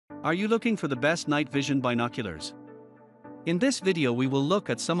Are you looking for the best night vision binoculars? In this video we will look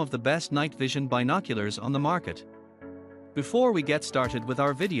at some of the best night vision binoculars on the market. Before we get started with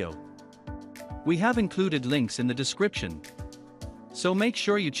our video, we have included links in the description, so make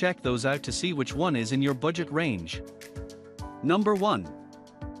sure you check those out to see which one is in your budget range. Number 1.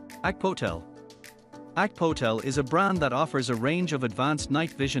 ACPOTEL. ACPOTEL is a brand that offers a range of advanced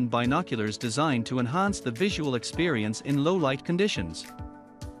night vision binoculars designed to enhance the visual experience in low-light conditions.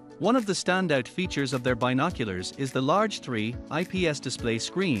 One of the standout features of their binoculars is the large 3 IPS display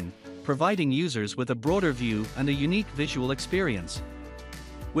screen, providing users with a broader view and a unique visual experience.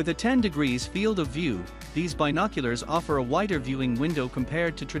 With a 10 degrees field of view, these binoculars offer a wider viewing window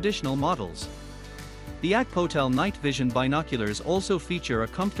compared to traditional models. The ACPOTEL night vision binoculars also feature a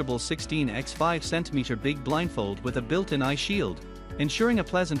comfortable 16 x 5 cm big blindfold with a built-in eye shield, ensuring a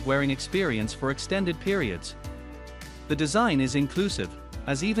pleasant wearing experience for extended periods. The design is inclusive,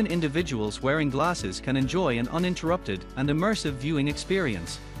 as even individuals wearing glasses can enjoy an uninterrupted and immersive viewing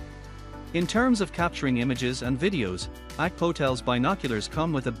experience. In terms of capturing images and videos, ACPOTEL's binoculars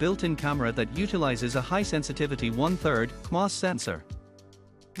come with a built-in camera that utilizes a high-sensitivity 1/3 CMOS sensor.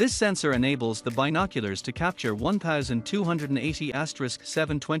 This sensor enables the binoculars to capture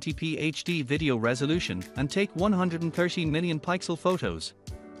 1280*720p HD video resolution and take 130 million pixel photos.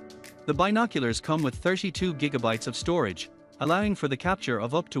 The binoculars come with 32 GB of storage, allowing for the capture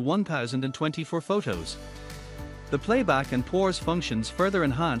of up to 1024 photos. The playback and pause functions further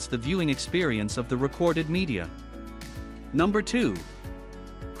enhance the viewing experience of the recorded media. Number 2.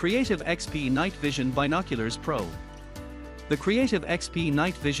 Creative XP Night Vision Binoculars Pro. The Creative XP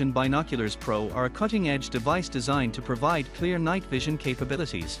Night Vision Binoculars Pro are a cutting-edge device designed to provide clear night vision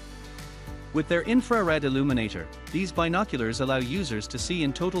capabilities. With their infrared illuminator, these binoculars allow users to see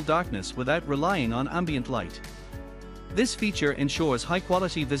in total darkness without relying on ambient light. This feature ensures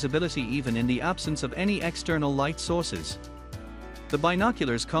high-quality visibility even in the absence of any external light sources. The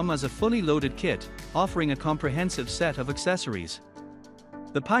binoculars come as a fully loaded kit, offering a comprehensive set of accessories.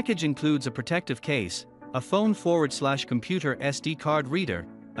 The package includes a protective case, a phone/computer SD card reader,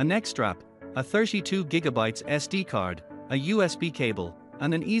 a neck strap, a 32 GB SD card, a USB cable,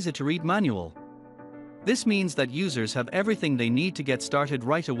 and an easy-to-read manual. This means that users have everything they need to get started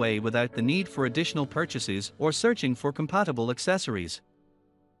right away without the need for additional purchases or searching for compatible accessories.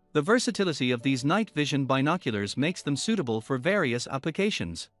 The versatility of these night vision binoculars makes them suitable for various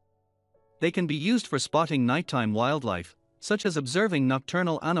applications. They can be used for spotting nighttime wildlife, such as observing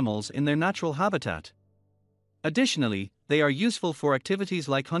nocturnal animals in their natural habitat. Additionally, they are useful for activities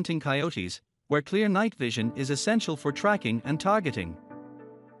like hunting coyotes, where clear night vision is essential for tracking and targeting.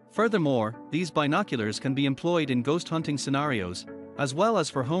 Furthermore, these binoculars can be employed in ghost hunting scenarios, as well as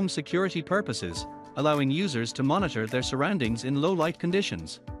for home security purposes, allowing users to monitor their surroundings in low-light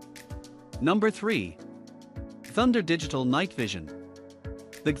conditions. Number 3. Thunder Digital Night Vision.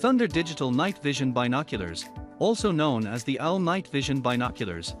 The Thunder Digital Night Vision binoculars, also known as the OWL Night Vision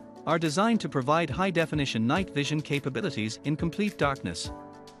binoculars, are designed to provide high-definition night vision capabilities in complete darkness.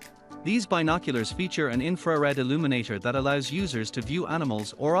 These binoculars feature an infrared illuminator that allows users to view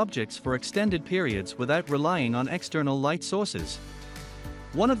animals or objects for extended periods without relying on external light sources.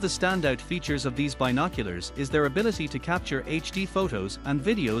 One of the standout features of these binoculars is their ability to capture HD photos and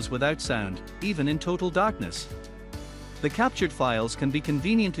videos without sound, even in total darkness. The captured files can be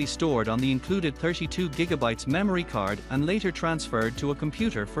conveniently stored on the included 32 GB memory card and later transferred to a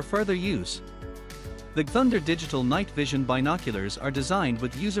computer for further use. The Thunder Digital Night Vision binoculars are designed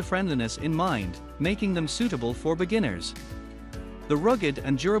with user-friendliness in mind, making them suitable for beginners. The rugged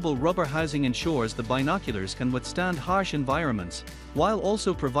and durable rubber housing ensures the binoculars can withstand harsh environments, while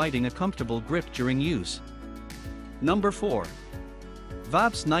also providing a comfortable grip during use. Number 4.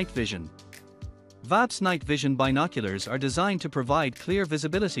 VABSCE Night Vision. VABSCE Night Vision binoculars are designed to provide clear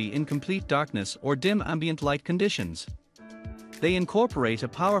visibility in complete darkness or dim ambient light conditions. They incorporate a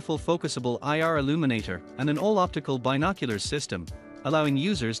powerful focusable IR illuminator and an all-optical binoculars system, allowing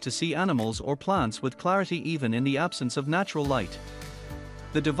users to see animals or plants with clarity even in the absence of natural light.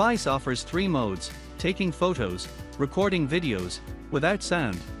 The device offers 3 modes: taking photos, recording videos, without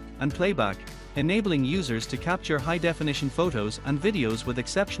sound, and playback, enabling users to capture high-definition photos and videos with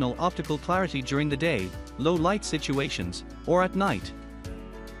exceptional optical clarity during the day, low-light situations, or at night.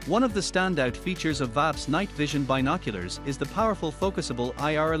 One of the standout features of VABSCE night vision binoculars is the powerful focusable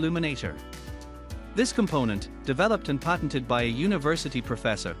IR illuminator. This component, developed and patented by a university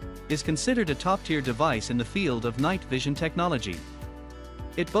professor, is considered a top-tier device in the field of night vision technology.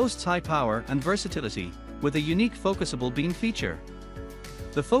 It boasts high power and versatility, with a unique focusable beam feature.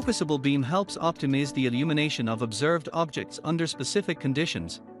 The focusable beam helps optimize the illumination of observed objects under specific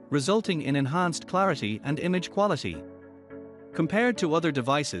conditions, resulting in enhanced clarity and image quality. Compared to other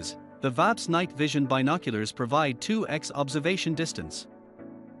devices, the VABSCE night vision binoculars provide 2x observation distance.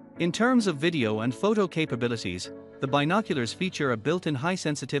 In terms of video and photo capabilities, the binoculars feature a built-in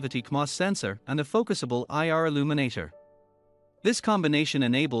high-sensitivity CMOS sensor and a focusable IR illuminator. This combination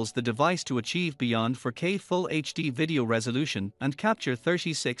enables the device to achieve beyond 4K Full HD video resolution and capture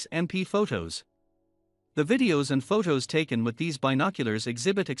 36 MP photos. The videos and photos taken with these binoculars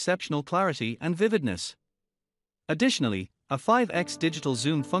exhibit exceptional clarity and vividness. Additionally, a 5x digital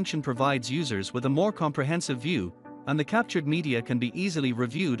zoom function provides users with a more comprehensive view, and the captured media can be easily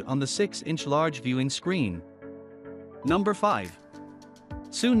reviewed on the 6-inch large viewing screen. Number 5.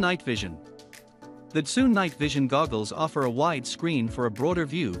 Dsoon Night Vision. The Dsoon Night Vision goggles offer a wide screen for a broader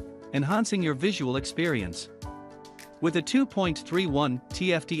view, enhancing your visual experience. With a 2.31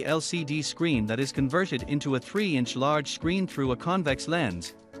 TFT LCD screen that is converted into a 3-inch large screen through a convex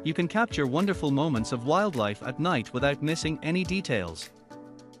lens, you can capture wonderful moments of wildlife at night without missing any details.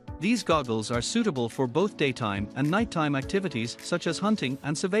 These goggles are suitable for both daytime and nighttime activities such as hunting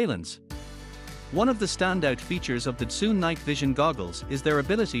and surveillance. One of the standout features of the Dsoon Night Vision goggles is their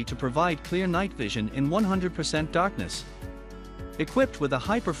ability to provide clear night vision in 100% darkness. Equipped with a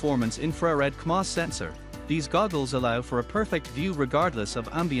high-performance infrared CMOS sensor, these goggles allow for a perfect view regardless of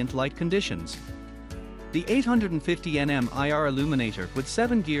ambient light conditions. The 850 nm IR illuminator with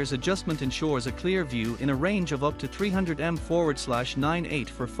 7 gears adjustment ensures a clear view in a range of up to 300 m/98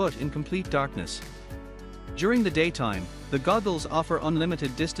 for foot in complete darkness. During the daytime, the goggles offer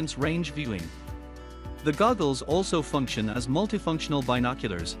unlimited distance range viewing. The goggles also function as multifunctional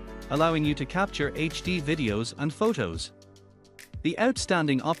binoculars, allowing you to capture HD videos and photos. The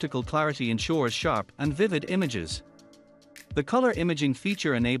outstanding optical clarity ensures sharp and vivid images. The color imaging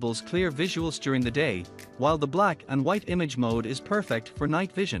feature enables clear visuals during the day, while the black and white image mode is perfect for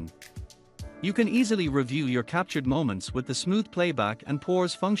night vision. You can easily review your captured moments with the smooth playback and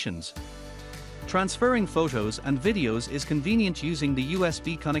pause functions. Transferring photos and videos is convenient using the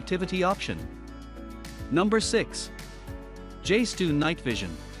USB connectivity option. Number 6. JStoon Night Vision.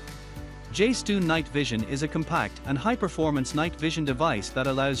 JStoon Night Vision is a compact and high-performance night vision device that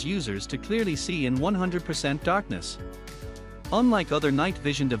allows users to clearly see in 100% darkness. Unlike other night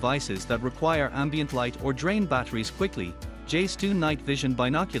vision devices that require ambient light or drain batteries quickly, JStoon Night Vision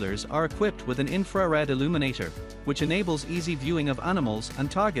binoculars are equipped with an infrared illuminator, which enables easy viewing of animals and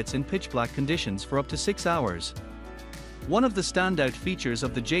targets in pitch-black conditions for up to 6 hours. One of the standout features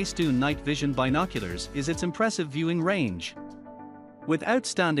of the JStoon Night Vision binoculars is its impressive viewing range. With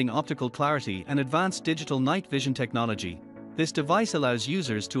outstanding optical clarity and advanced digital night vision technology, this device allows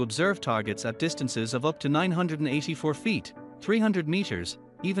users to observe targets at distances of up to 984 feet, 300 meters,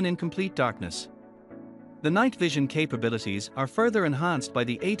 even in complete darkness. The night vision capabilities are further enhanced by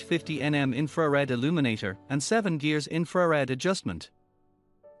the 850 nm infrared illuminator and 7 gears infrared adjustment.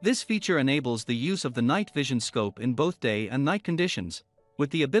 This feature enables the use of the night vision scope in both day and night conditions,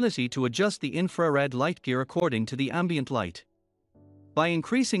 with the ability to adjust the infrared light gear according to the ambient light. By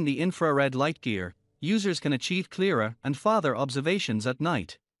increasing the infrared light gear, users can achieve clearer and farther observations at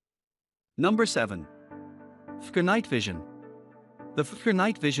night. Number 7. Fvtga Night Vision. The Fvtga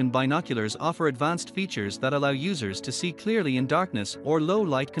Night Vision binoculars offer advanced features that allow users to see clearly in darkness or low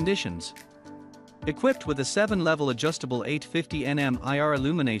light conditions. Equipped with a 7-level adjustable 850 nm IR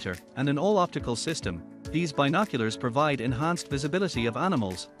illuminator and an all-optical system, these binoculars provide enhanced visibility of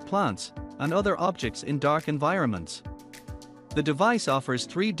animals, plants, and other objects in dark environments. The device offers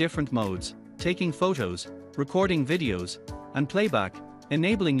 3 different modes: taking photos, recording videos, and playback,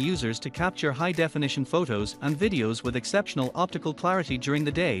 enabling users to capture high-definition photos and videos with exceptional optical clarity during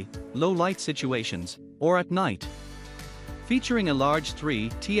the day, low-light situations, or at night. Featuring a large 3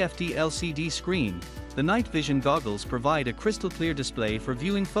 TFT LCD screen, the night vision goggles provide a crystal-clear display for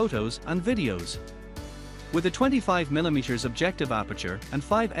viewing photos and videos. With a 25mm objective aperture and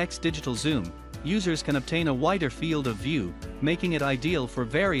 5x digital zoom, users can obtain a wider field of view, making it ideal for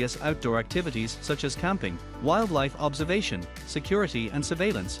various outdoor activities such as camping, wildlife observation, security and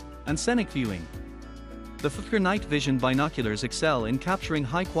surveillance, and scenic viewing. The Fvtga Night Vision binoculars excel in capturing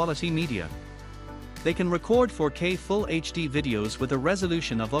high-quality media. They can record 4K Full HD videos with a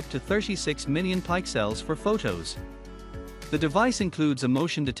resolution of up to 36 million pixels for photos. The device includes a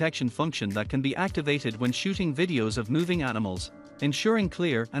motion detection function that can be activated when shooting videos of moving animals, ensuring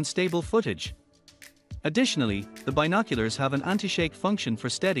clear and stable footage. Additionally, the binoculars have an anti-shake function for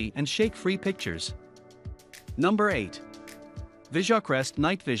steady and shake-free pictures. Number 8. Visiocrest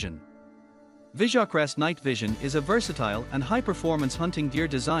Night Vision. Visiocrest Night Vision is a versatile and high-performance hunting gear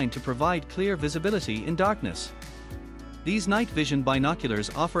designed to provide clear visibility in darkness. These night vision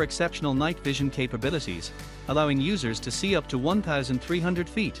binoculars offer exceptional night vision capabilities, allowing users to see up to 1,300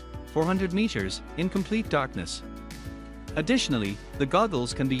 feet, 400 meters, in complete darkness. Additionally, the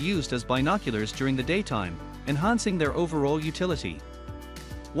goggles can be used as binoculars during the daytime, enhancing their overall utility.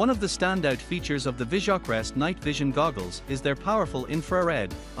 One of the standout features of the Visiocrest night vision goggles is their powerful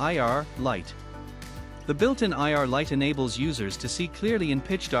infrared (IR) light. The built-in IR light enables users to see clearly in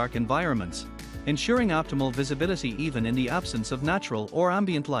pitch-dark environments, ensuring optimal visibility even in the absence of natural or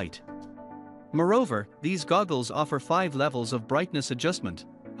ambient light. Moreover, these goggles offer 5 levels of brightness adjustment,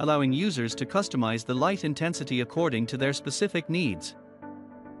 allowing users to customize the light intensity according to their specific needs.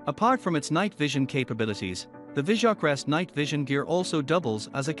 Apart from its night vision capabilities, the Visiocrest night vision gear also doubles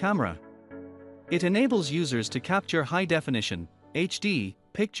as a camera. It enables users to capture high-definition (HD)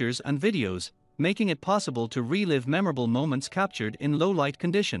 pictures and videos, making it possible to relive memorable moments captured in low-light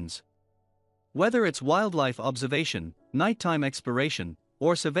conditions. Whether it's wildlife observation, nighttime exploration,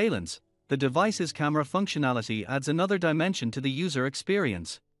 or surveillance, the device's camera functionality adds another dimension to the user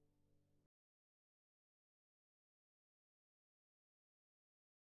experience.